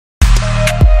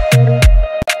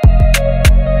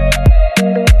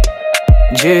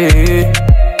Yeah.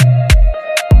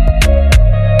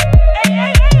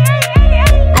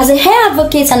 As a hair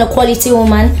advocate and a quality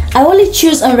woman, I only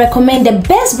choose and recommend the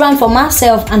best brand for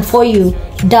myself and for you,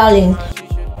 Darling,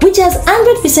 which has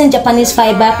 100% Japanese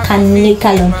fiber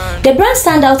kanekalon. The brand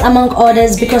stands out among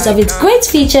others because of its great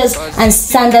features and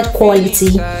standard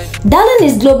quality. Darling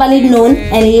is globally known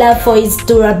and loved for its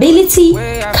durability,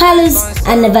 colors,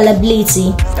 and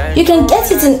availability. You can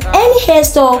get it in any hair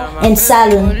store and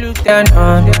salon.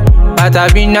 But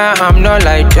I'm not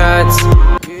like that.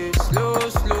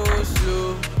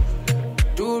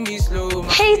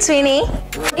 Hey Twinnie,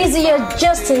 is it your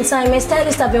just in time? My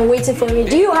stylist have been waiting for me.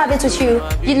 Do you have it with you?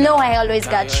 You know I always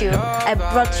got you. I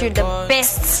brought you the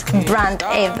best brand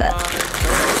ever,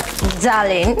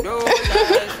 Darling.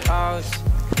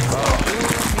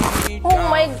 Oh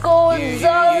my god,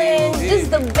 Darling, this is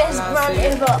the best brand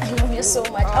ever. I love you so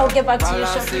much. I'll get back to you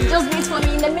shortly. Just wait for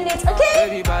me in a minute,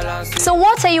 okay? So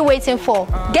what are you waiting for?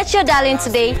 Get your Darling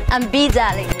today and be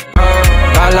Darling.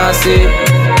 Balance it.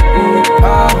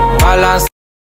 Balance.